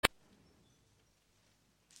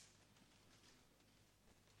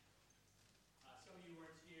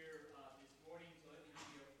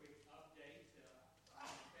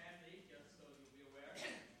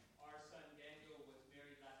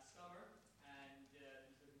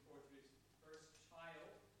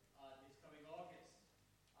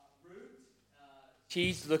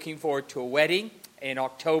She's looking forward to a wedding in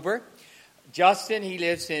October. Justin, he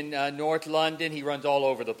lives in North London. He runs all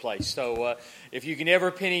over the place. So if you can ever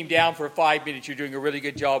pin him down for 5 minutes, you're doing a really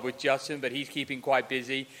good job with Justin, but he's keeping quite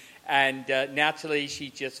busy. And Natalie,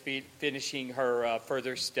 she's just finishing her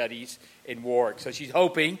further studies in Warwick. So she's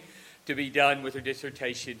hoping to be done with her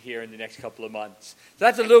dissertation here in the next couple of months. So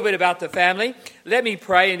that's a little bit about the family. Let me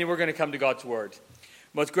pray, and then we're going to come to God's Word.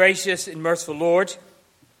 Most gracious and merciful Lord,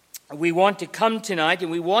 we want to come tonight, and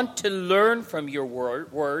we want to learn from your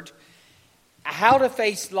word how to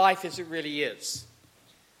face life as it really is,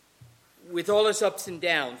 with all its ups and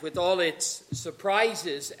downs, with all its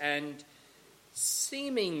surprises and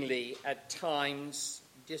seemingly at times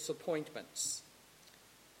disappointments.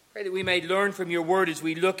 Pray that we may learn from your word as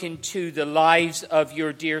we look into the lives of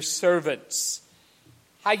your dear servants,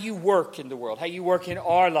 how you work in the world, how you work in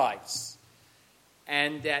our lives,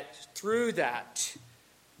 and that through that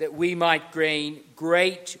we might gain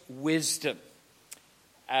great wisdom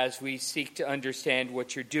as we seek to understand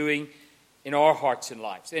what you're doing in our hearts and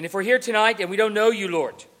lives. And if we're here tonight and we don't know you,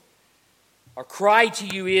 Lord, our cry to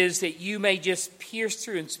you is that you may just pierce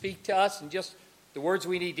through and speak to us and just the words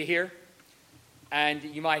we need to hear, and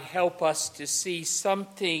you might help us to see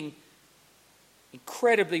something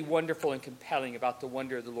incredibly wonderful and compelling about the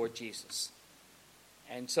wonder of the Lord Jesus.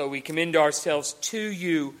 And so we commend ourselves to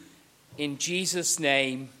you in Jesus'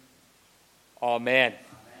 name. Amen.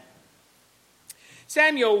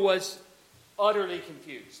 Samuel was utterly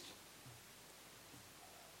confused,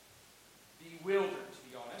 bewildered, to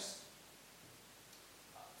be honest.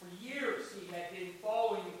 For years he had been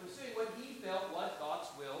following and pursuing what he felt was God's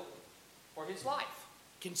will for his life,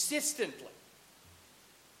 consistently.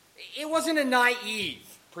 It wasn't a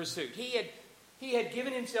naive pursuit. He had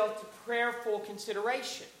given himself to prayerful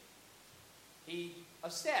consideration. He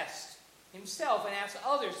assessed himself and asked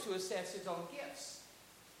others to assess his own gifts.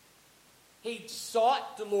 He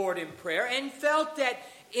sought the Lord in prayer and felt that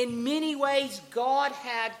in many ways God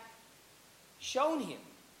had shown him,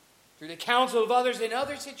 through the counsel of others in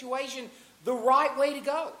other situations, the right way to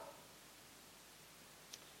go.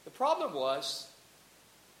 The problem was,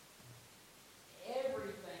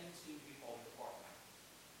 everything seemed to be falling apart.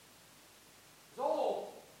 It was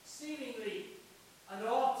all seemingly an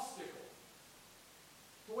obstacle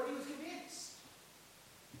to what he was convinced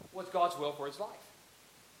was God's will for his life.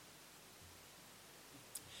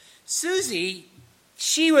 Susie,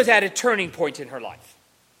 she was at a turning point in her life.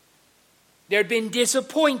 There had been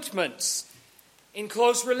disappointments in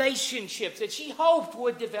close relationships that she hoped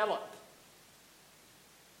would develop.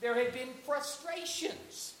 There had been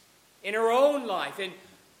frustrations in her own life and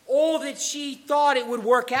all that she thought it would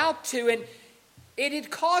work out to, and it had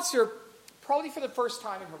caused her, probably for the first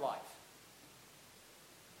time in her life,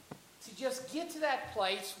 to just get to that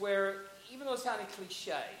place where, even though it sounded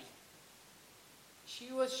cliche,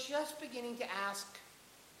 she was just beginning to ask,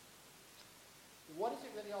 what is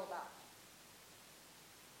it really all about?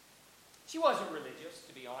 She wasn't religious,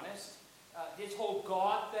 to be honest. This whole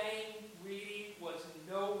God thing really was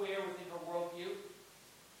nowhere within her worldview.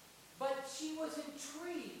 But she was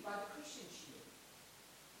intrigued by the Christians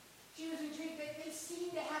she knew. She was intrigued that they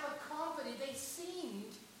seemed to have a confidence. They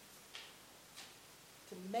seemed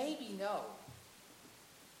to maybe know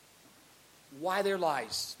why their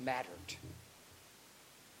lives mattered.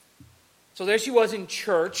 So there she was in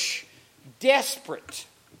church, desperate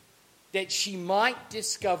that she might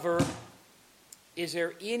discover, is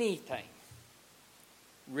there anything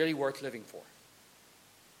really worth living for?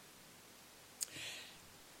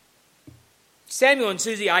 Samuel and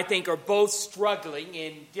Susie, I think, are both struggling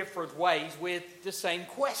in different ways with the same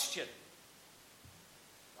question.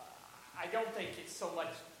 I don't think it's so much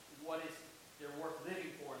what is they're worth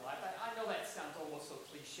living for in life. I know that sounds almost so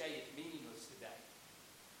cliche, it's meaningless today.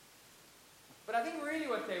 But I think really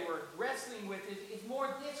what they were wrestling with is more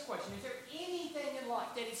this question. Is there anything in life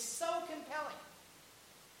that is so compelling,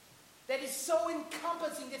 that is so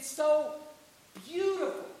encompassing, that's so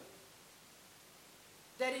beautiful,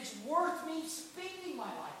 that is worth me spending my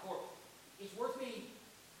life for, is worth me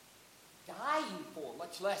dying for,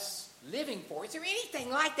 much less living for? Is there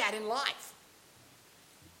anything like that in life?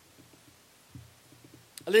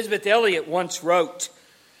 Elizabeth Elliot once wrote,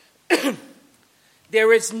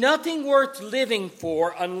 there is nothing worth living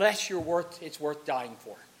for unless it's worth dying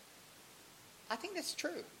for. I think that's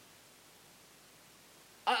true.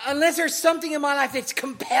 Unless there's something in my life that's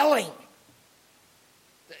compelling,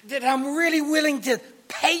 that I'm really willing to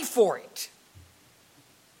pay for it,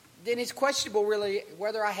 then it's questionable really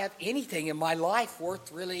whether I have anything in my life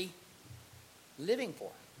worth really living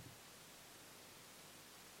for.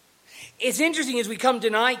 It's interesting, as we come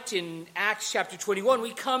tonight in Acts chapter 21,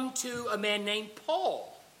 we come to a man named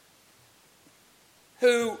Paul,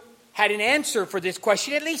 who had an answer for this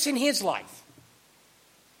question, at least in his life.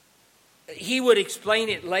 He would explain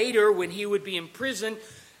it later when he would be in prison,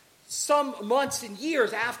 some months and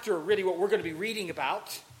years after really what we're going to be reading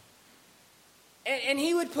about. And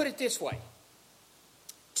he would put it this way: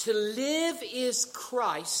 to live is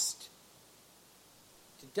Christ,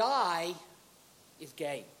 to die is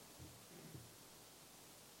gain.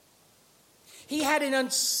 He had an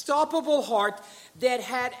unstoppable heart that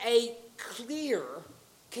had a clear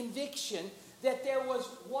conviction that there was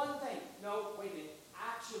one thing. No, wait a minute.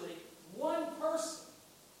 Actually, one person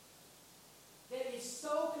that is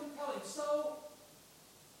so compelling, so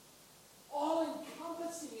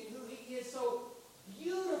all-encompassing in who he is, so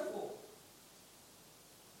beautiful,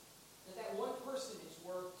 that one person is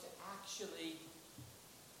worth to actually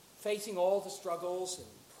facing all the struggles and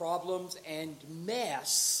problems and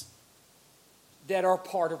mess that are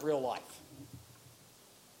part of real life.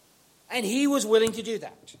 And he was willing to do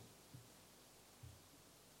that.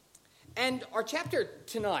 And our chapter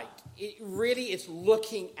tonight, it really is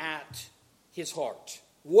looking at his heart.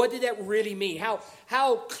 What did that really mean?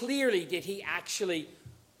 How clearly did he actually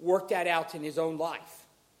work that out in his own life?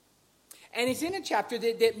 And it's in a chapter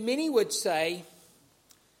that many would say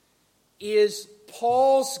is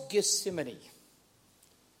Paul's Gethsemane,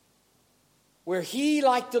 where he,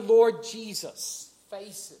 like the Lord Jesus,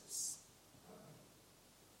 faces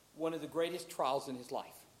one of the greatest trials in his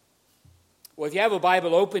life. Well, if you have a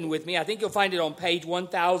Bible open with me, I think you'll find it on page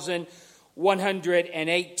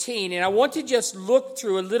 1118. And I want to just look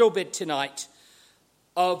through a little bit tonight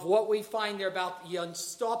of what we find there about the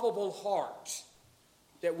unstoppable heart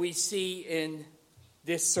that we see in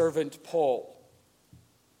this servant Paul.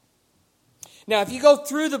 Now, if you go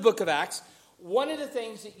through the book of Acts, one of the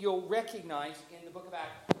things that you'll recognize in the book of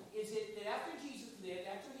Acts is that after Jesus lived,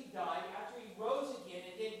 after he died, after he rose again,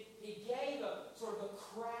 and then he gave a sort of a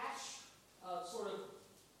crash, 4 to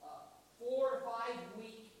 5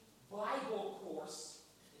 week Bible course,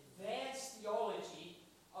 advanced theology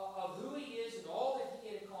of who he is and all that he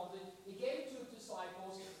had accomplished. He gave it to his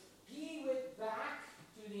disciples. He went back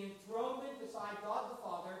to the enthronement beside God the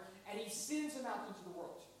Father, and he sends them out into the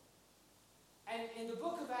world. And in the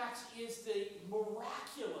book of Acts is the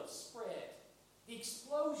miraculous spread, the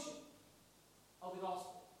explosion of the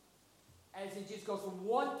gospel. As it just goes from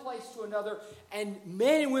one place to another, and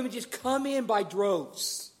men and women just come in by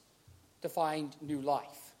droves to find new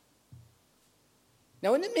life.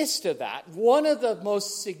 Now, in the midst of that, one of the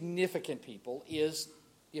most significant people is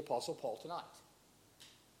the Apostle Paul tonight.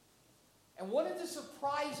 And one of the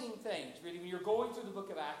surprising things, really, when you're going through the book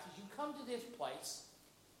of Acts, is you come to this place,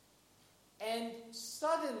 and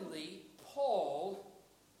suddenly Paul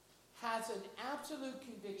has an absolute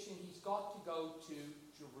conviction he's got to go to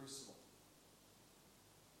Jerusalem.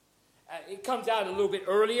 It comes out a little bit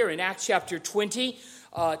earlier in Acts chapter 20,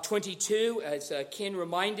 22, as Ken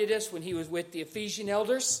reminded us when he was with the Ephesian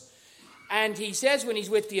elders. And he says when he's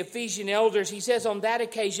with the Ephesian elders, he says on that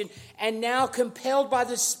occasion, "And now compelled by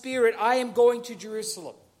the Spirit, I am going to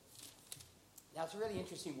Jerusalem." Now it's a really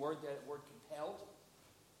interesting word, that word compelled.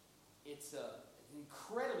 It's an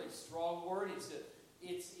incredibly strong word.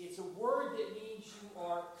 It's a word that means you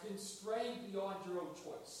are constrained beyond your own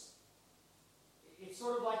choice. It's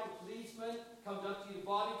sort of like the policeman comes up to you, the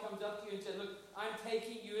body comes up to you and says, "Look, I'm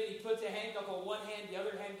taking you in." He puts a handcuff on one hand, the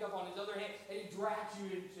other handcuff on his other hand, and he drags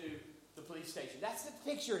you into the police station. That's the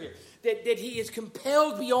picture here. That he is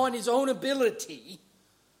compelled beyond his own ability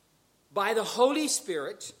by the Holy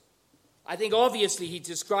Spirit. I think obviously he's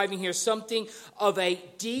describing here something of a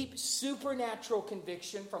deep supernatural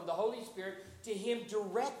conviction from the Holy Spirit to him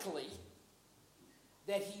directly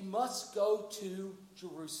that he must go to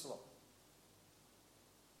Jerusalem.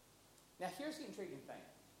 Now here's the intriguing thing.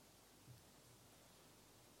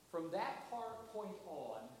 From that point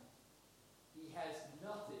on, he has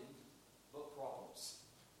nothing but problems.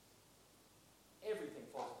 Everything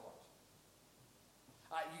falls apart.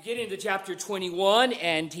 You get into chapter 21,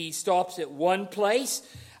 and he stops at one place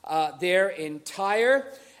there in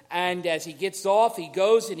Tyre. And as he gets off, he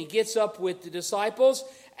goes and he gets up with the disciples.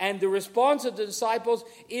 And the response of the disciples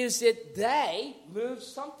is that they moved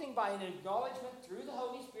something by an acknowledgement through the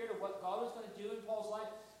Holy Spirit of what God was going to do in Paul's life.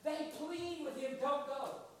 They plead with him, "Don't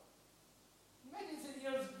go." Imagine this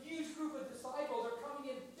huge group of disciples are coming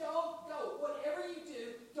in, "Don't go. Whatever you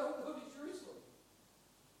do, don't go to Jerusalem."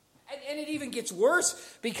 And it even even gets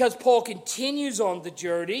worse because Paul continues on the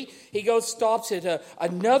journey. He stops at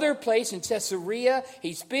another place in Caesarea.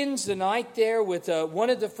 He spends the night there with one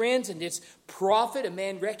of the friends, and this prophet, a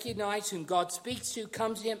man recognized whom God speaks to,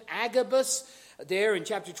 comes to him, Agabus, there in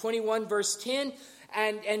chapter 21, verse 10.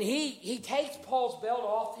 And he takes Paul's belt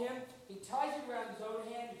off him. He ties it around his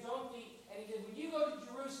own hand, his own feet, and he says, when you go to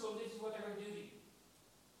Jerusalem, this is what they're going to do to you.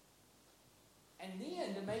 And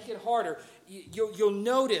then, to make it harder, you'll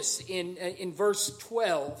notice in verse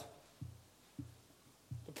 12,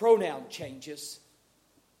 the pronoun changes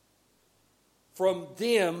from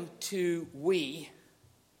them to we.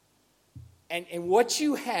 And what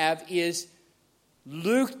you have is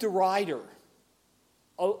Luke the writer,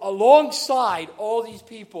 alongside all these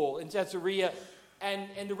people in Caesarea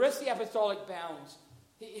and the rest of the apostolic bounds,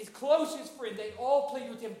 his closest friend, they all plead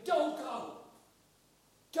with him, don't go.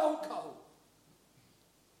 Don't go.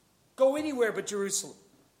 Go anywhere but Jerusalem.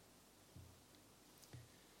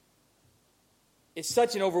 It's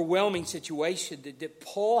such an overwhelming situation that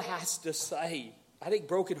Paul has to say, I think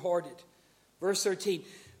brokenhearted. Verse 13,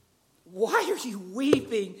 why are you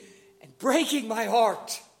weeping and breaking my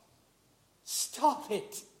heart? Stop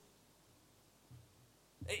it.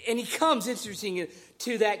 And he comes, interesting,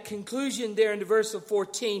 to that conclusion there in the verse of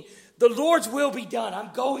 14. The Lord's will be done.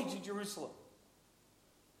 I'm going to Jerusalem.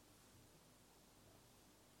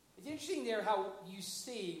 It's interesting there how you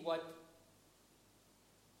see what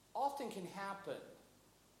often can happen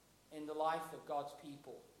in the life of God's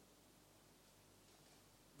people.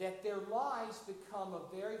 That their lives become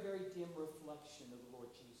a very, very dim reflection of the Lord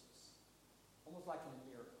Jesus. Almost like in a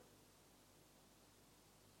mirror.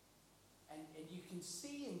 And you can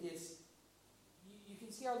see in this, you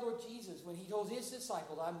can see our Lord Jesus when he told his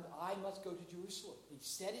disciples, I must go to Jerusalem. He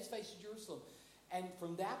set his face to Jerusalem. And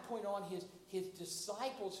from that point on, his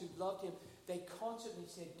disciples who loved him, they constantly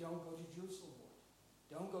said, don't go to Jerusalem,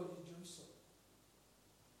 Lord. Don't go to Jerusalem.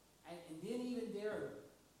 And then even there,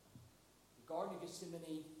 the Garden of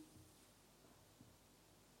Gethsemane,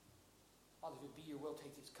 Father, if it be your will,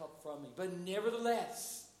 take this cup from me. But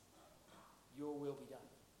nevertheless, your will be done.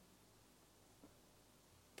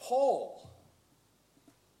 Paul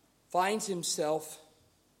finds himself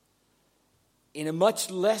in a much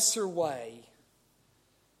lesser way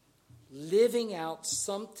living out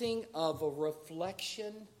something of a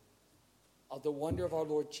reflection of the wonder of our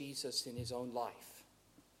Lord Jesus in his own life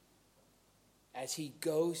as he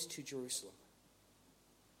goes to Jerusalem.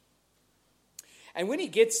 And when he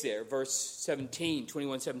gets there, verse 17,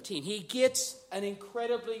 21:17, he gets an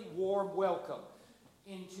incredibly warm welcome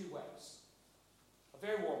in two ways. A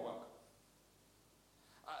very warm welcome.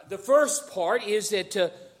 The first part is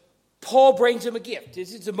that Paul brings him a gift.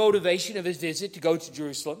 This is the motivation of his visit to go to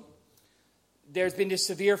Jerusalem. There's been this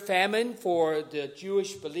severe famine for the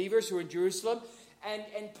Jewish believers who are in Jerusalem.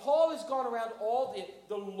 And Paul has gone around all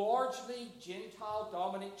the largely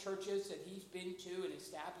Gentile-dominant churches that he's been to and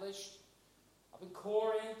established. Up in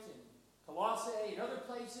Corinth and Colossae and other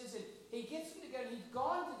places. And he gets them together. He's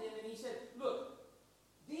gone to them and he said, look,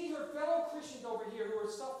 these are fellow Christians over here who are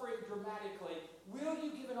suffering dramatically. Will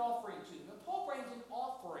you give an offering to them? And Paul brings an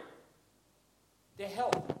offering to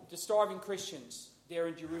help the starving Christians there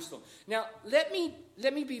in Jerusalem. Now, let me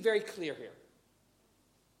be very clear here.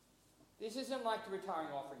 This isn't like the retiring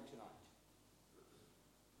offering tonight.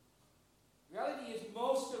 The reality is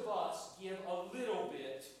most of us give a little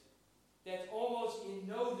bit that's almost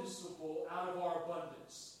innoticeable out of our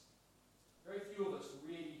abundance. Very few of us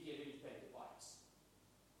really give anything that bites.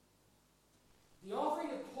 The offering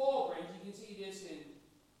that Paul brings, you can see this in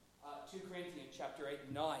 2 Corinthians chapter 8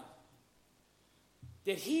 and 9.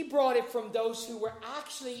 That he brought it from those who were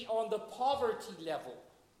actually on the poverty level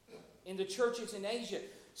in the churches in Asia.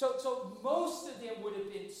 So most of them would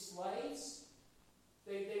have been slaves.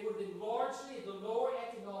 They would have been largely the lower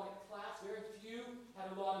economic class. Very few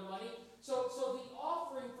had a lot of money. So the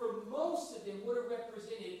offering for most of them would have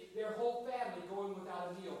represented their whole family going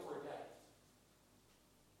without a meal for a day.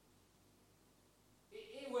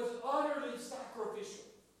 It was utterly sacrificial.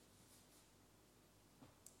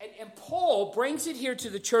 And Paul brings it here to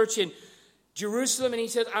the church in Jerusalem, and he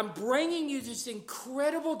says, I'm bringing you this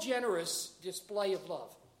incredible, generous display of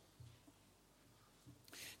love.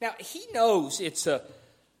 Now, he knows it's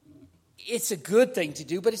a good thing to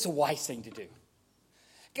do, but it's a wise thing to do.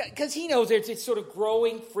 Because he knows there's this sort of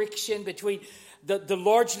growing friction between the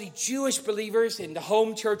largely Jewish believers in the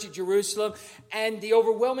home church at Jerusalem and the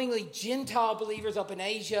overwhelmingly Gentile believers up in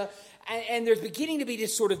Asia. And there's beginning to be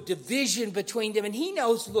this sort of division between them. And he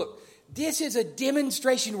knows, look, this is a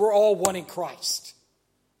demonstration we're all one in Christ.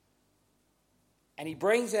 And he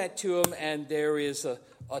brings that to him, and there is a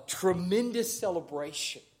a tremendous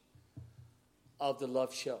celebration of the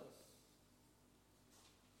love shown.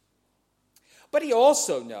 But he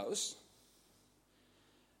also knows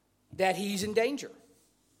that he's in danger.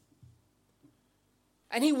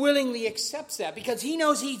 And he willingly accepts that because he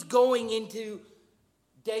knows he's going into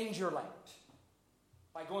danger land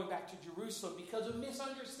by going back to Jerusalem because of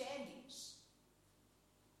misunderstandings.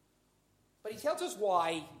 But he tells us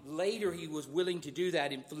why later he was willing to do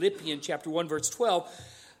that in Philippians chapter 1, verse 12,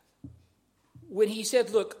 when he said,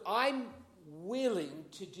 look, I'm willing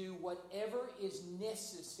to do whatever is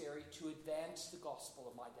necessary to advance the gospel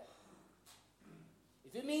of my day.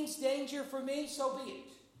 If it means danger for me, so be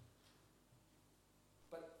it.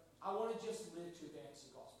 But I want to just live to advance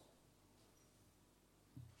the gospel.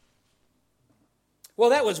 Well,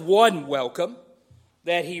 that was one welcome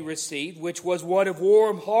that he received, which was one of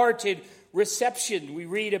warm-hearted reception we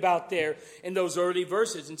read about there in those early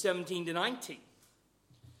verses in 17 to 19.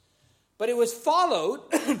 But it was followed,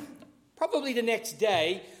 probably the next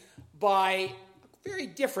day, by a very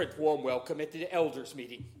different warm welcome at the elders'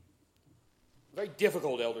 meeting. A very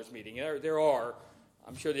difficult elders' meeting. There are,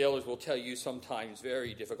 I'm sure the elders will tell you sometimes,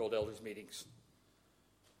 very difficult elders' meetings.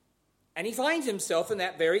 And he finds himself in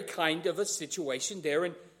that very kind of a situation there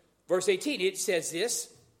in verse 18. It says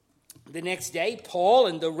this, the next day, Paul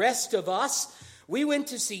and the rest of us, we went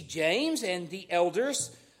to see James and the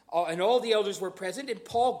elders, and all the elders were present, and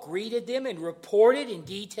Paul greeted them and reported in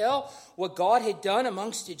detail what God had done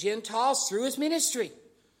amongst the Gentiles through his ministry.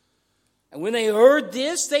 And when they heard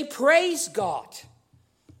this, they praised God.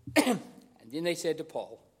 And then they said to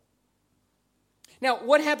Paul. Now,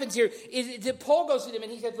 what happens here is that Paul goes to them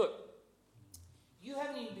and he said, look, you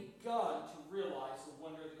haven't even begun to realize the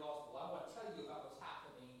wonder of the gospel. I want to tell you about what's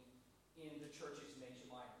happening in the churches in Asia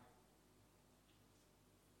Minor.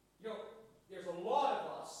 You know, there's a lot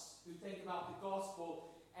of us who think about the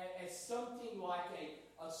gospel as something like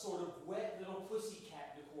a sort of wet little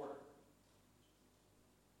pussycat in the corner.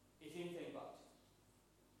 If anything but.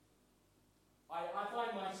 I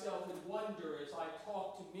find myself in wonder as I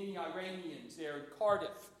talk to many Iranians there in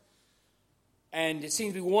Cardiff. And it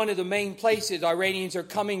seems to be one of the main places Iranians are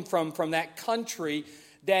coming from that country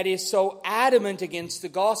that is so adamant against the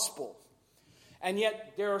gospel. And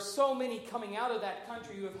yet there are so many coming out of that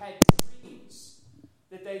country who have had dreams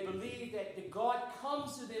that they believe that the God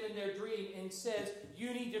comes to them in their dream and says,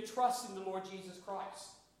 you need to trust in the Lord Jesus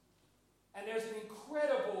Christ. And there's an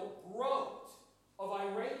incredible growth of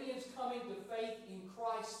Iranians coming to faith in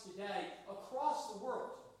Christ today across the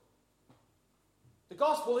world. The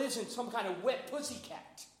gospel isn't some kind of wet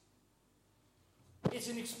pussycat. It's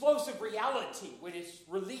an explosive reality when it's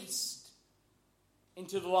released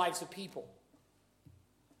into the lives of people.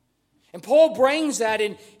 And Paul brings that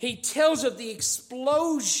and he tells of the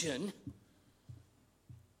explosion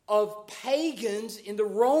of pagans in the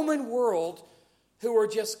Roman world who are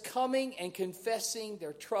just coming and confessing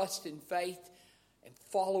their trust and faith and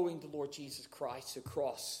following the Lord Jesus Christ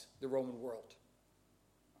across the Roman world.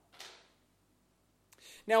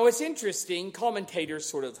 Now, it's interesting, commentators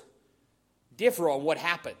sort of differ on what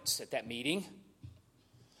happens at that meeting.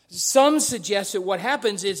 Some suggest that what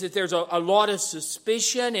happens is that there's a lot of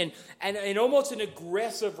suspicion and almost an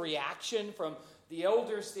aggressive reaction from the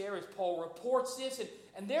elders there as Paul reports this,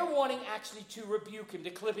 and they're wanting actually to rebuke him,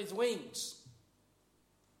 to clip his wings.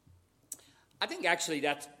 I think actually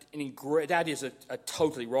that is a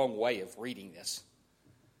totally wrong way of reading this.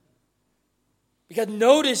 Because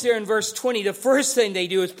notice there in verse 20, the first thing they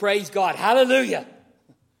do is praise God. Hallelujah!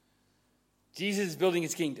 Jesus is building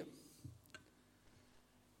his kingdom.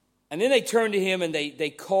 And then they turn to him and they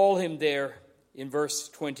call him there in verse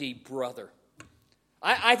 20, brother.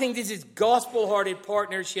 I think this is gospel-hearted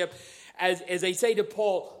partnership as they say to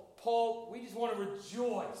Paul, Paul, we just want to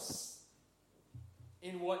rejoice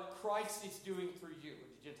in what Christ is doing through you in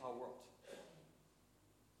the Gentile world.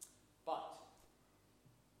 But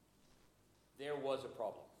there was a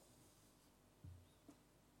problem.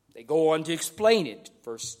 They go on to explain it,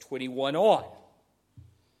 verse 21 on.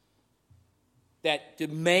 That the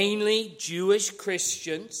mainly Jewish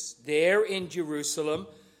Christians there in Jerusalem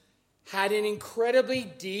had an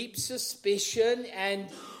incredibly deep suspicion and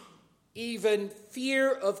even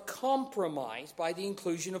fear of compromise by the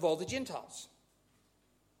inclusion of all the Gentiles.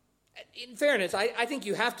 In fairness, I think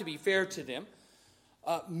you have to be fair to them.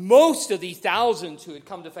 Most of these thousands who had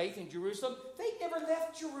come to faith in Jerusalem, they never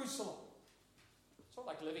left Jerusalem. It's sort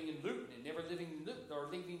of like living in Luton and never living in Luton, or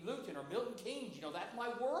leaving Luton or Milton Keynes. You know, that's my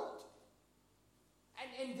world.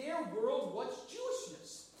 And in their world, what's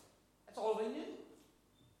Jewishness? That's all they knew.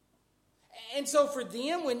 And so for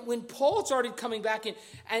them, when Paul started coming back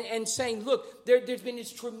and saying, look, there's been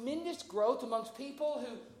this tremendous growth amongst people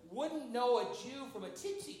who wouldn't know a Jew from a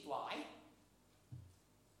tsetse fly,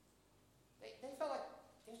 they felt like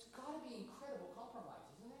there's got to be incredible compromise,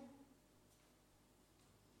 isn't there?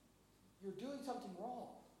 You're doing something wrong.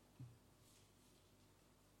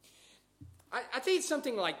 I think it's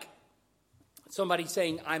something like somebody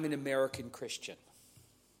saying, I'm an American Christian.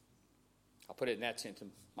 I'll put it in that sense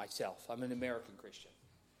myself. I'm an American Christian.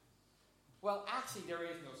 Well, actually, there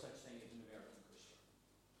is no such thing as an American Christian.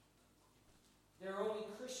 There are only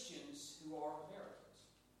Christians who are Americans.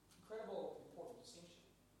 Incredible, important distinction.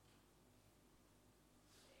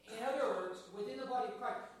 In other words, within the body of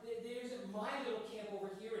Christ, there isn't my little camp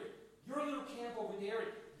over here, and your little camp over there,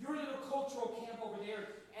 and your little cultural camp over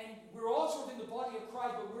there, and we're all sort of in the body of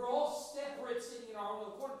Christ, but we're all separate, sitting in our own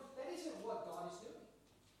little corner. That isn't what God is doing.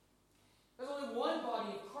 There's only one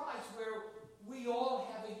body of Christ where we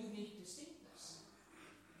all have a unique distinctness.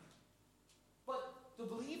 But the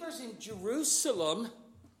believers in Jerusalem,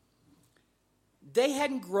 they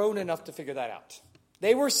hadn't grown enough to figure that out.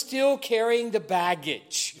 They were still carrying the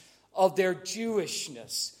baggage of their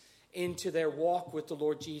Jewishness into their walk with the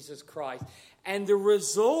Lord Jesus Christ. And the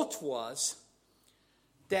result was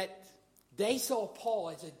that they saw Paul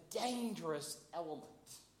as a dangerous element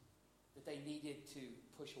that they needed to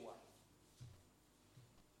push away.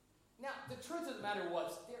 Now, the truth of the matter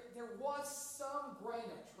was, there was some grain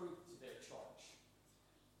of truth to their charge.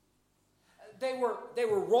 They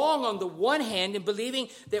were wrong on the one hand in believing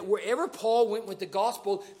that wherever Paul went with the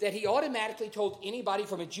gospel, that he automatically told anybody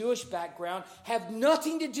from a Jewish background, have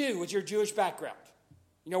nothing to do with your Jewish background.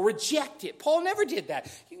 Reject it. Paul never did that.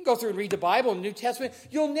 You can go through and read the Bible in the New Testament.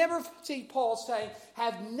 You'll never see Paul saying,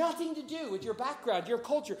 have nothing to do with your background, your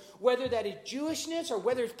culture. Whether that is Jewishness or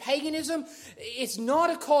whether it's paganism, it's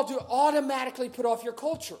not a call to automatically put off your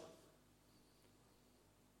culture.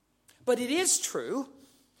 But it is true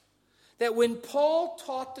that when Paul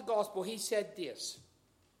taught the gospel, he said this,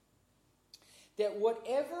 that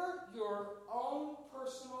whatever your own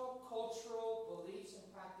personal cultural beliefs and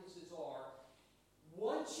practices are,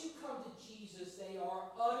 once you come to Jesus, they are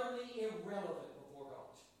utterly irrelevant before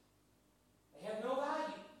God. They have no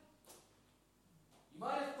value. You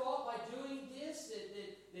might have thought by doing this that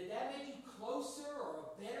made you closer or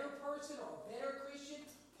a better person or a better Christian.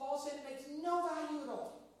 Paul said it makes no value at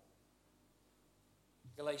all.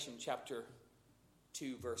 Galatians chapter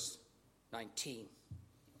 2, verse 19.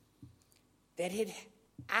 That it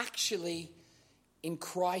actually, in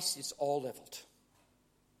Christ, is all leveled.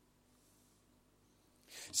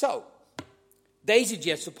 So, they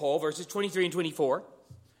suggest to Paul, verses 23 and 24,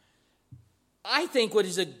 I think what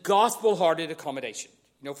is a gospel-hearted accommodation.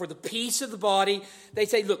 For the peace of the body, they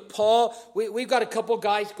say, look, Paul, we've got a couple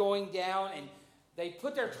guys going down, and they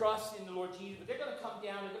put their trust in the Lord Jesus, but they're going to come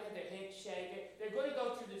down, they're going to have their head shaken, they're going to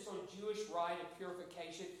go through this sort of Jewish rite of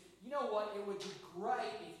purification. You know what? It would be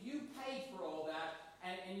great if you paid for all that,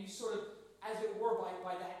 and you sort of, as it were,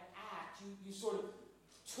 by that act, you sort of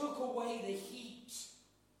took away the heat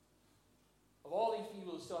of all these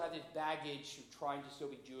people who still have this baggage of trying to still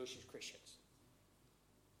be Jewish as Christians.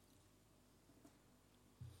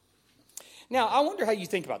 Now, I wonder how you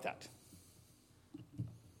think about that.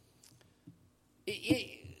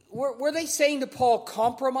 Were they saying to Paul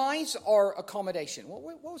compromise or accommodation?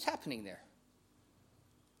 What was happening there?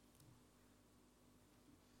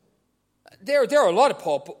 There are a lot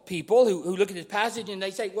of people who look at this passage and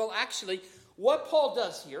they say, well, actually, what Paul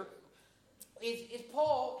does here is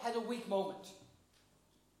Paul has a weak moment.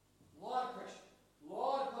 A lot of pressure. A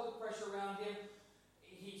lot of public pressure around him.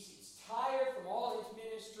 He's tired from all his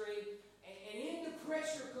ministry. And in the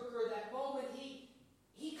pressure cooker at that moment,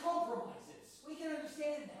 he compromises. We can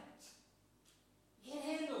understand that. He can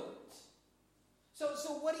handle it.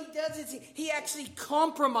 So what he does is he actually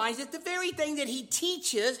compromises the very thing that he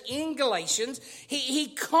teaches in Galatians. He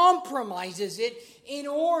compromises it in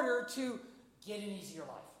order to get an easier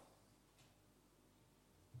life.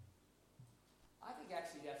 I think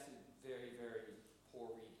actually that's a very, very poor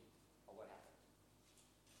reading of what happened.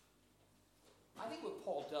 I think what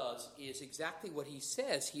Paul does is exactly what he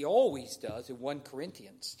says he always does in 1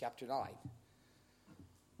 Corinthians chapter 9.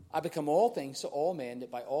 I become all things to all men,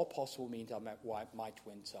 that by all possible means I might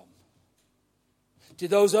win some. To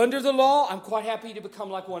those under the law, I'm quite happy to become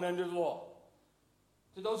like one under the law.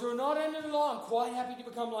 To those who are not under the law, I'm quite happy to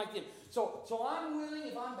become like them. So I'm willing,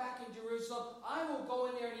 if I'm back in Jerusalem, I will go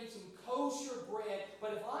in there and eat some kosher bread.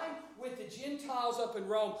 But if I'm with the Gentiles up in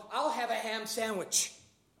Rome, I'll have a ham sandwich.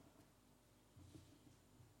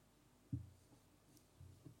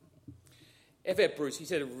 F.F. Bruce, he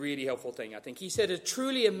said a really helpful thing, I think. He said a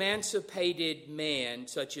truly emancipated man,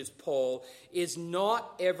 such as Paul, is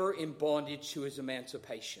not ever in bondage to his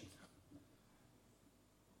emancipation.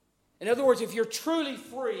 In other words, if you're truly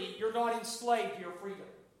free, you're not enslaved to your freedom.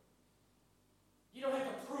 You don't have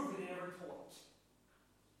to prove it at every point.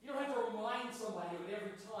 You don't have to remind somebody of it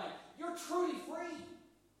every time. You're truly free.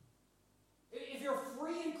 If you're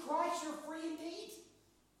free in Christ, you're free indeed.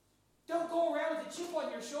 Don't go around with a chip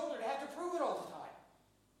on your shoulder to have to prove it all the time.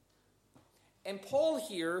 And Paul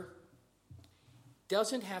here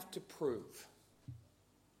doesn't have to prove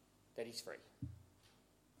that he's free.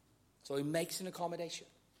 So he makes an accommodation.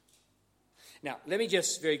 Now, let me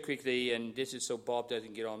just very quickly, and this is so Bob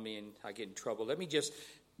doesn't get on me and I get in trouble, let me just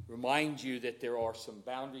remind you that there are some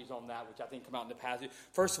boundaries on that which I think come out in the passage.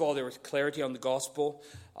 First of all, there was clarity on the gospel.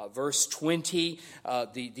 Verse 20,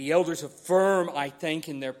 the elders affirm, I think,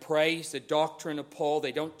 in their praise, the doctrine of Paul.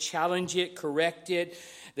 They don't challenge it, correct it.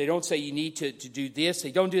 They don't say you need to do this.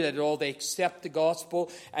 They don't do that at all. They accept the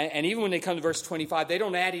gospel. And even when they come to verse 25, they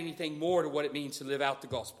don't add anything more to what it means to live out the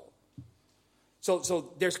gospel.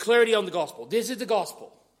 So there's clarity on the gospel. This is the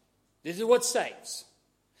gospel. This is what saves.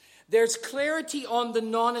 There's clarity on the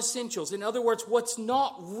non-essentials. In other words, what's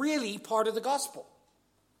not really part of the gospel.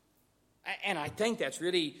 And I think that's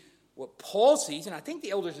really what Paul sees, and I think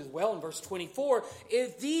the elders as well in verse 24.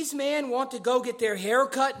 If these men want to go get their hair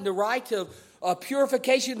cut in the rite of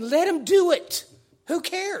purification, let them do it. Who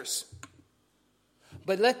cares?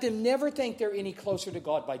 But let them never think they're any closer to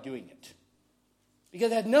God by doing it.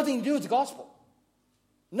 Because it has nothing to do with the gospel.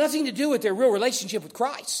 Nothing to do with their real relationship with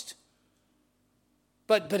Christ.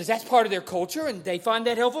 But if that's part of their culture and they find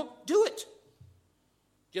that helpful, do it.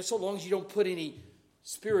 Just so long as you don't put any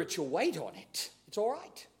spiritual weight on it, it's all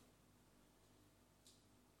right.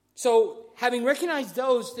 So, having recognized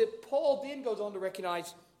those, that Paul then goes on to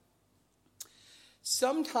recognize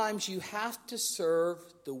sometimes you have to serve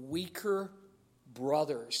the weaker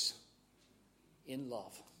brothers in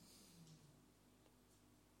love.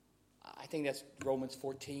 I think that's Romans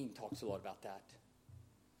 14 talks a lot about that.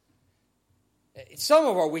 Some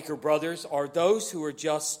of our weaker brothers are those who are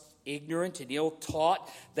just ignorant and ill-taught.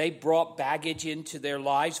 They brought baggage into their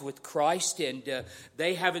lives with Christ, and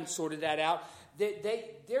they haven't sorted that out.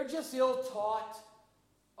 They're just ill-taught.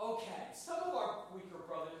 Okay, some of our weaker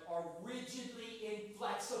brothers are rigidly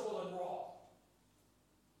inflexible and wrong.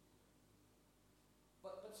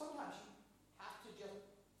 But sometimes you have to just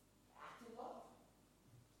act in love.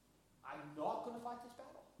 I'm not going to fight this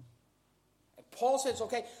battle. And Paul says,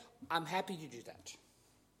 okay, I'm happy to do that.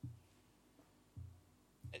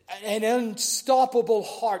 An unstoppable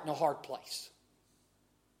heart in a hard place.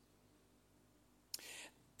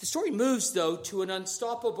 The story moves, though, to an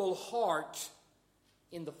unstoppable heart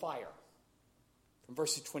in the fire. From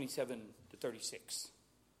verses 27 to 36.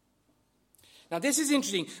 Now, this is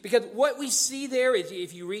interesting, because what we see there is,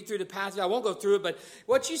 if you read through the passage, I won't go through it, but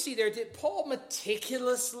what you see there is that Paul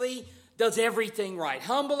meticulously does everything right.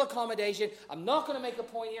 Humble accommodation. I'm not going to make a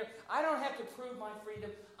point here. I don't have to prove my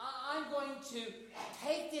freedom. I'm going to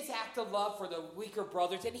take this act of love for the weaker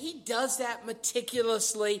brothers. And he does that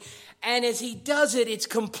meticulously. And as he does it, it's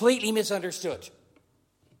completely misunderstood.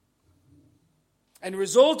 And the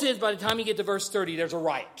result is, by the time you get to verse 30, there's a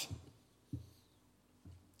riot.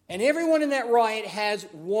 And everyone in that riot has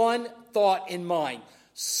one thought in mind: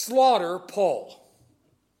 slaughter Paul.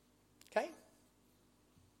 Okay?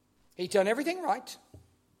 He's done everything right.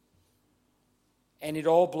 And it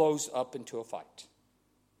all blows up into a fight.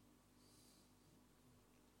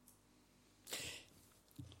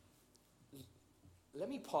 Let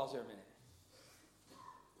me pause there a minute.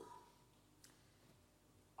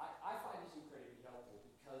 I find this incredibly helpful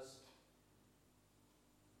because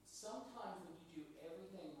sometimes when you do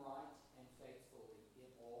everything right and faithfully,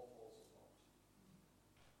 it all falls apart.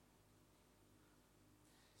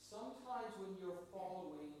 Sometimes when you're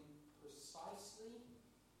following precisely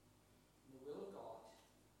the will of God,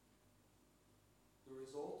 the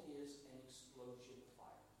result is an explosion of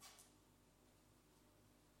fire.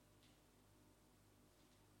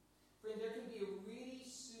 Friend, there can be a really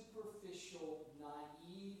superficial,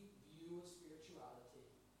 naive view of spirituality.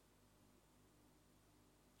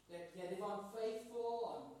 That if I'm faithful,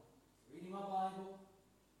 I'm reading my Bible,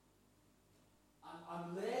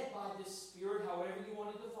 I'm led by this Spirit, however you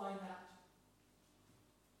want to define that,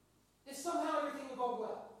 that somehow everything will go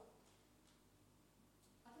well.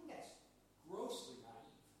 I think that's grossly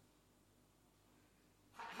naive.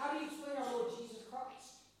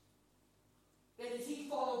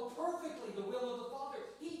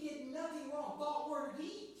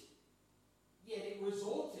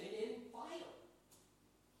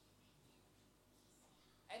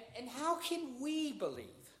 And how can we believe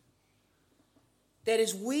that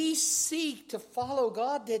as we seek to follow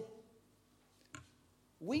God, that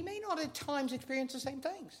we may not at times experience the same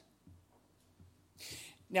things?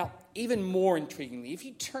 Now, even more intriguingly, if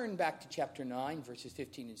you turn back to chapter 9, verses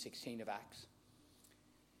 15 and 16 of Acts,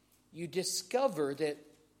 you discover that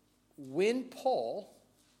when Paul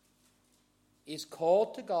is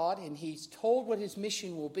called to God and he's told what his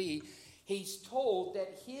mission will be, he's told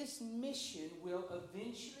that his mission will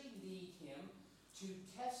eventually lead him to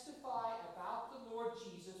testify about the Lord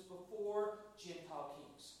Jesus before Gentile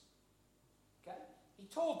kings. Okay? He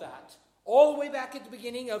told that all the way back at the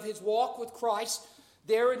beginning of his walk with Christ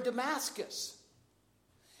there in Damascus.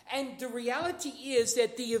 And the reality is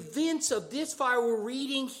that the events of this fire we're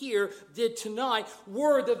reading here tonight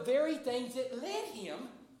were the very things that led him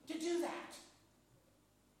to do that.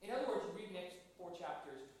 In other words, you read the next 4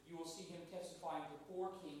 chapters, you will see him testifying to 4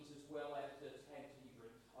 kings as well as the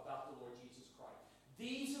Sanhedrin about the Lord Jesus Christ.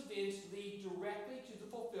 These events lead directly to the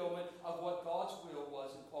fulfillment of what God's will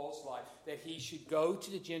was in Paul's life, that he should go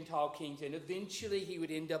to the Gentile kings, and eventually he would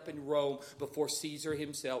end up in Rome before Caesar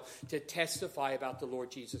himself to testify about the Lord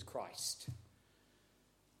Jesus Christ.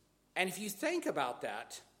 And if you think about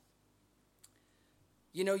that,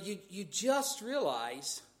 you just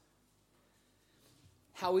realize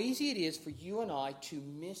how easy it is for you and I to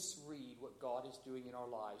misread what God is doing in our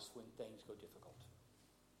lives when things go difficult.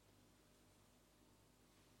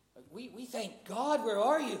 We think, God, where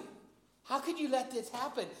are you? How could you let this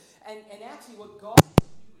happen? And actually what God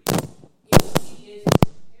is doing is He is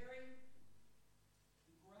preparing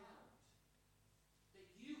the ground that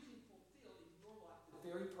you can fulfill in your life the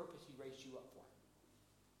very purpose He raised you up for.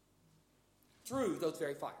 Through those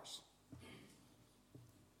very fires.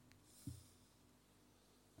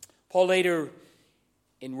 Paul later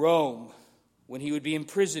in Rome, when he would be in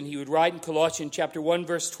prison, he would write in Colossians chapter 1,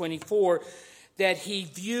 verse 24, that he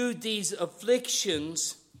viewed these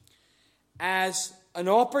afflictions as an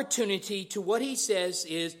opportunity to, what he says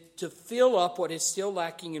is, to fill up what is still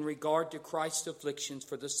lacking in regard to Christ's afflictions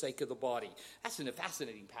for the sake of the body. That's a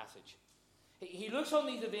fascinating passage. He looks on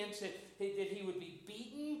these events that he would be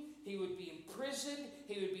beaten, he would be imprisoned,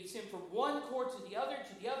 he would be sent from one court to the other,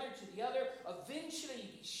 to the other, to the other. Eventually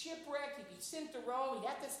he'd be shipwrecked, he'd be sent to Rome, he'd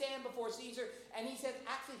have to stand before Caesar. And he said,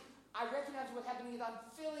 actually, I recognize what's happening is I'm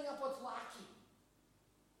filling up what's lacking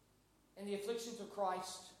in the afflictions of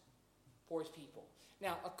Christ for his people.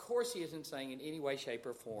 Now, of course he isn't saying in any way, shape,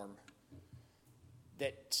 or form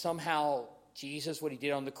that somehow Jesus, what he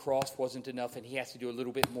did on the cross, wasn't enough and he has to do a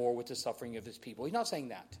little bit more with the suffering of his people. He's not saying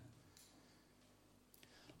that.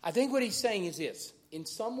 I think what he's saying is this. In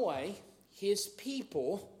some way, his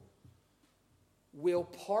people will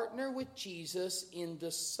partner with Jesus in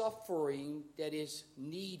the suffering that is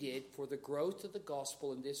needed for the growth of the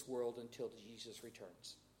gospel in this world until Jesus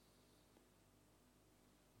returns.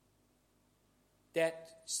 That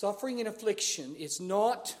suffering and affliction is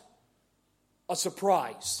not a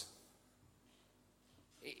surprise.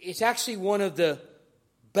 It's actually one of the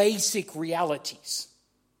basic realities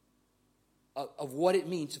of what it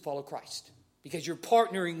means to follow Christ. Because you're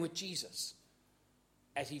partnering with Jesus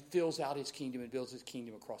as he fills out his kingdom and builds his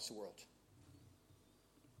kingdom across the world.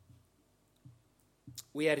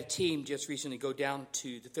 We had a team just recently go down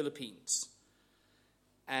to the Philippines.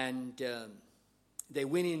 And they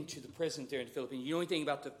went into the prisons there in the Philippines. You know anything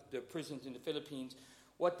about the prisons in the Philippines?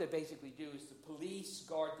 What they basically do is the police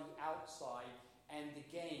guard the outside and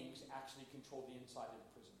the gangs actually control the inside of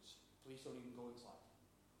the prisons. Police don't even go inside.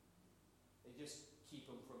 They just keep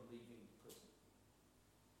them from leaving the prison.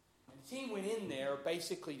 And the team went in there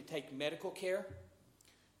basically to take medical care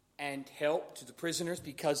and help to the prisoners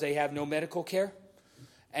because they have no medical care.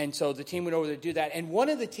 And so the team went over there to do that. And one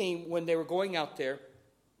of the team, when they were going out there,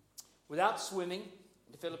 without swimming,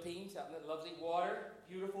 in the Philippines, out in that lovely water,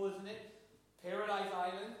 beautiful, isn't it? Paradise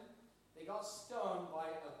Island, they got stung by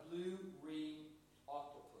a blue ring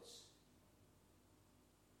octopus.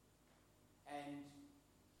 And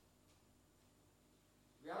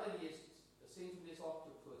reality is, the scene from this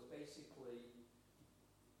octopus, basically,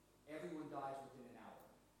 everyone dies within an hour.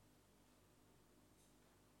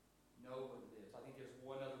 No one lives. I think there's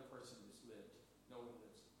one other person that's lived. No one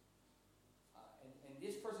lives. And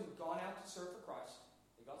this person had gone out to serve for Christ.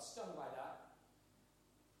 They got stung by that.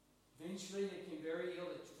 Eventually, they became very ill.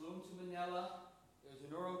 They flew them to Manila. There's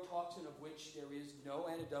a neurotoxin of which there is no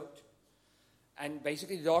antidote. And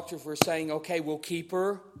basically, the doctors were saying, okay, we'll keep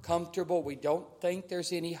her comfortable. We don't think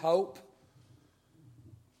there's any hope.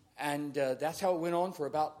 And that's how it went on for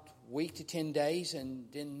about a week to 10 days. And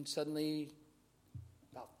then suddenly,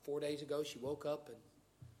 about 4 days ago, she woke up and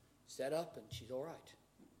sat up, and she's all right.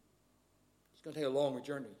 It's going to take a longer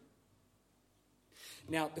journey.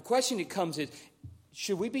 Now, the question that comes is,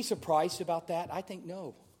 should we be surprised about that? I think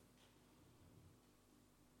no.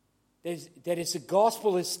 That as the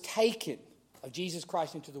gospel is taken of Jesus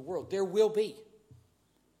Christ into the world, there will be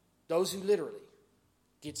those who literally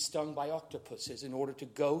get stung by octopuses in order to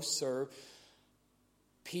go serve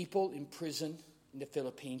people in prison in the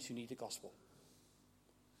Philippines who need the gospel.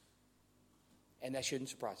 And that shouldn't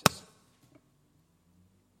surprise us.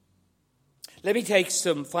 Let me take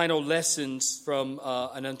some final lessons from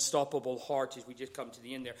An Unstoppable Heart as we just come to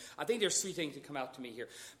the end there. I think there's three things that come out to me here.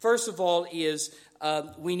 First of all is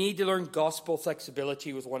we need to learn gospel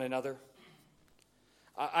flexibility with one another.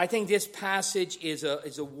 I think this passage is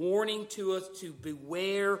a warning to us to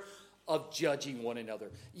beware of judging one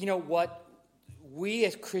another. You know what? We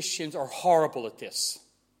as Christians are horrible at this.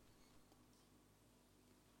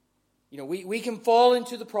 You know, we can fall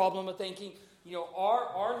into the problem of thinking, you know,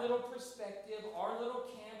 our little perspective, our little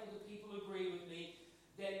camp of the people who agree with me,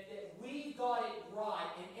 that we got it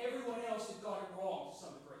right and everyone else has got it wrong to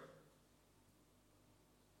some degree.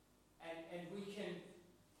 And we can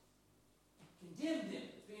condemn them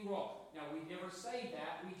as being wrong. Now, we never say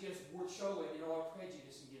that. We just show it in our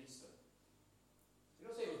prejudice against them. We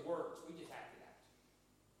don't say it with words. We just act it out.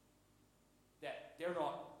 That they're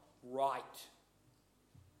not right.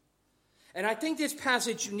 And I think this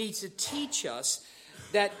passage needs to teach us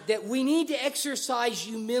that we need to exercise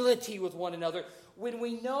humility with one another when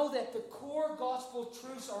we know that the core gospel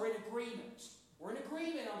truths are in agreement. We're in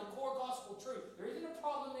agreement on the core gospel truth. There isn't a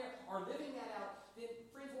problem there. Are living that out. Then,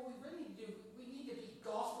 friends, what we really need to do, we need to be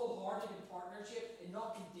gospel-hearted in partnership and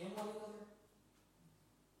not condemn one another.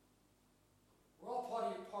 We're all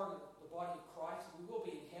part of the body of Christ. We will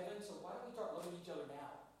be in heaven, so why don't we start loving each other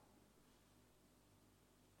now?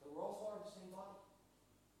 We're all part of the same body.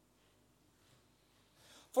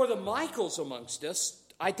 For the Michaels amongst us,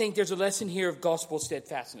 I think there's a lesson here of gospel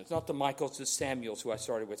steadfastness. Not the Michaels, the Samuels who I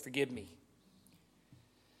started with. Forgive me.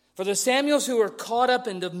 For the Samuels who are caught up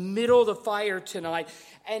in the middle of the fire tonight,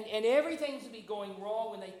 and everything to be going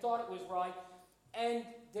wrong when they thought it was right, and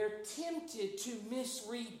they're tempted to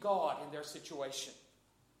misread God in their situation.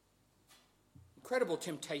 Incredible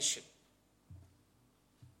temptation.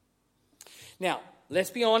 Now,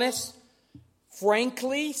 let's be honest.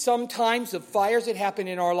 Frankly, sometimes the fires that happen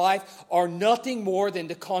in our life are nothing more than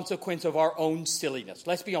the consequence of our own silliness.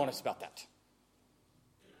 Let's be honest about that.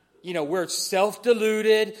 You know, we're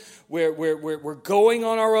self-deluded. We're going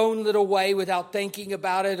on our own little way without thinking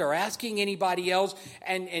about it or asking anybody else.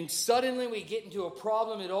 And suddenly we get into a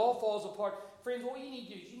problem. It all falls apart. Friends, what you need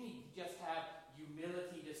to do is you need to just have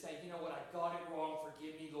humility to say, you know what, I got it wrong.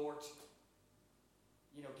 Forgive me, Lord.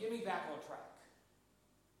 You know, get me back on track.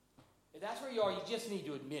 If that's where you are, you just need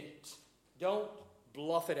to admit it. Don't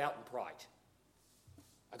bluff it out in pride.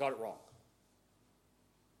 I got it wrong.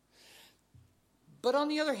 But on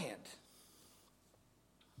the other hand,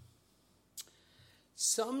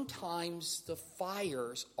 sometimes the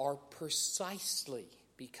fires are precisely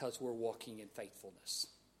because we're walking in faithfulness.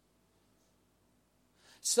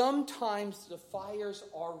 Sometimes the fires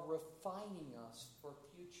are refining us for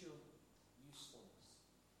future usefulness.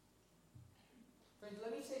 Friends,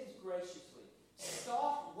 let me say this graciously.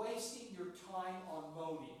 Stop wasting your time on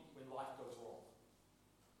moaning when life goes wrong.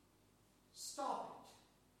 Stop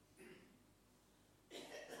it.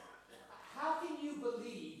 How can you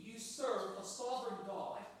believe you serve a sovereign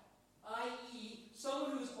God, i.e.,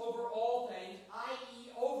 someone who's over all things,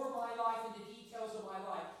 i.e., over my life and the details of my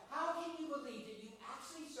life? How can you believe that you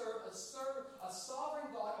actually serve a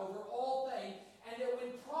sovereign God over all things, and that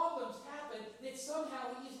when problems happen, that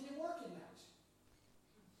somehow He isn't at work in that?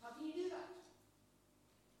 How can you do that?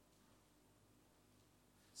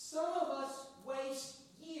 Some of us waste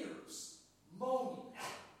years moaning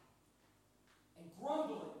and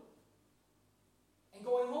grumbling and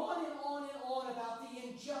going on and on and on about the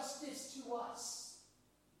injustice to us,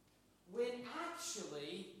 when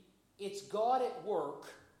actually it's God at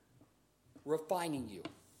work refining you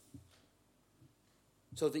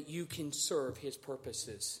so that you can serve His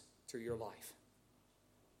purposes through your life.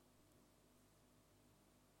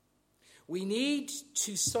 We need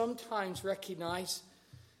to sometimes recognize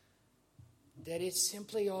that it's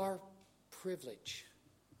simply our privilege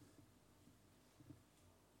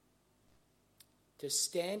to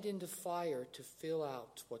stand in the fire to fill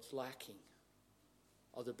out what's lacking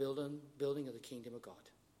of the building of the kingdom of God.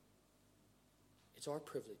 It's our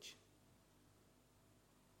privilege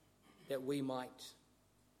that we might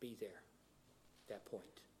be there at that point.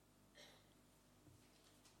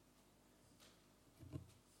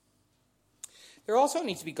 There also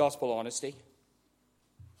needs to be gospel honesty.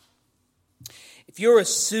 If you're a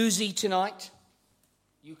Susie tonight,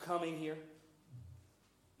 you come in here,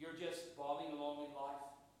 you're just bobbing along in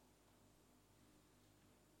life.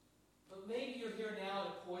 But maybe you're here now at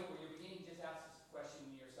a point where you're beginning to just ask this question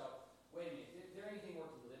to yourself, wait a minute, is there anything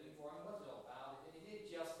worth living for? I mean, what's it all about? Is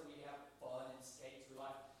it just for me to have fun and skate through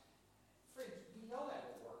life? Friends, we know that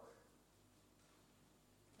won't work.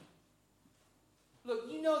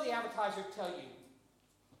 Look, you know the advertisers tell you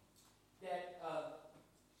that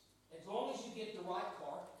as long as you get the right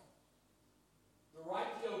car, the right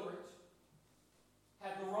deodorant,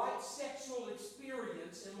 have the right sexual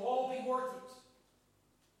experience, it'll all be worth it.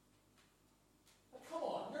 But come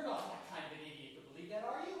on, you're not that kind of an idiot to believe that,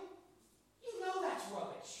 are you? You know that's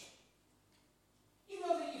rubbish. You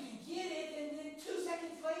know that you can get it and then 2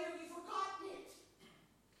 seconds later you've forgotten it.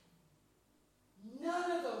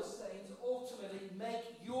 None of those things ultimately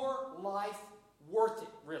make your life worth it,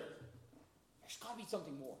 really. There's got to be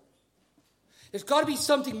something more. There's got to be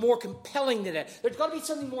something more compelling than that. There's got to be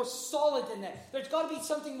something more solid than that. There's got to be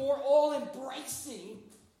something more all-embracing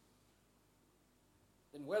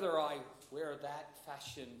than whether I wear that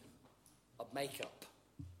fashion of makeup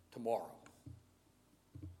tomorrow.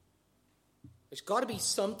 There's got to be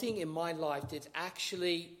something in my life that's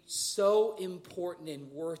actually so important and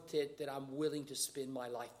worth it that I'm willing to spend my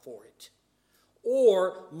life for it.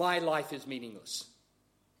 Or my life is meaningless.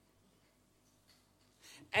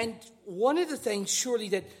 And one of the things, surely,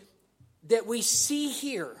 that we see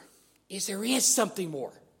here is there is something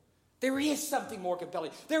more. There is something more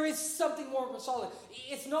compelling. There is something more solid.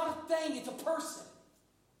 It's not a thing, it's a person.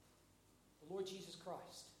 The Lord Jesus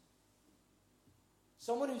Christ.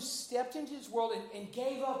 Someone who stepped into this world and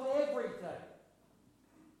gave up everything.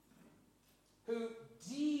 Who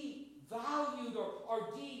devalued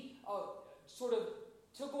or sort of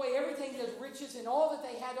took away everything, his riches and all that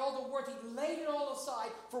they had, all the worth. He laid it all aside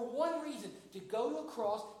for one reason, to go to a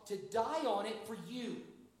cross, to die on it for you.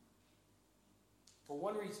 For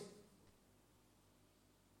one reason.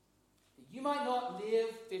 That you might not live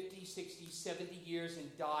 50, 60, 70 years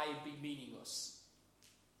and die and be meaningless.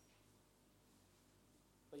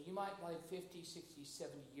 But you might live 50, 60,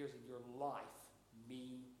 70 years and your life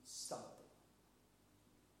mean something.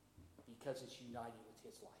 Because it's united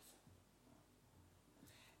with his life.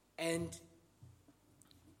 And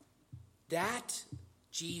that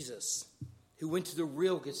Jesus, who went to the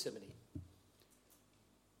real Gethsemane,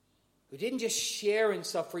 who didn't just share in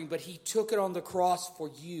suffering, but he took it on the cross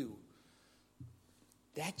for you,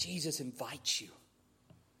 that Jesus invites you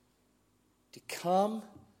to come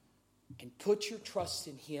and put your trust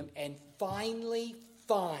in him and finally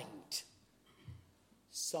find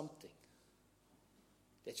something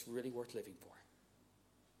that's really worth living for.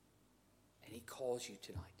 And he calls you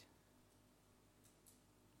tonight.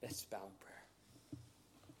 Let's bow in prayer.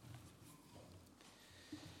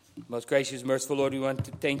 Most gracious, merciful Lord, we want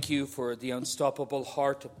to thank you for the unstoppable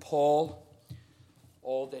heart of Paul,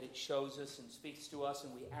 all that it shows us and speaks to us,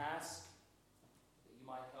 and we ask that you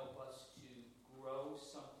might help us to grow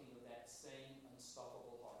something of that same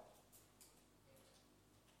unstoppable heart.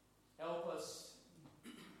 Help us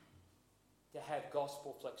to have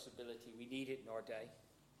gospel flexibility. We need it in our day.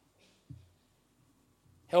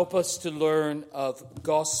 Help us to learn of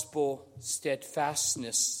gospel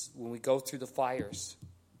steadfastness when we go through the fires.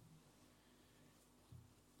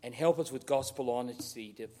 And help us with gospel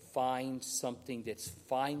honesty to find something that's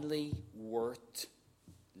finally worth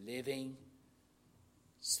living,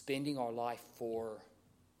 spending our life for,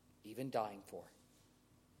 even dying for.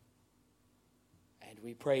 And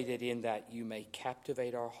we pray that in that you may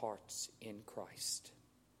captivate our hearts in Christ.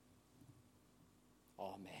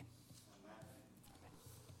 Amen.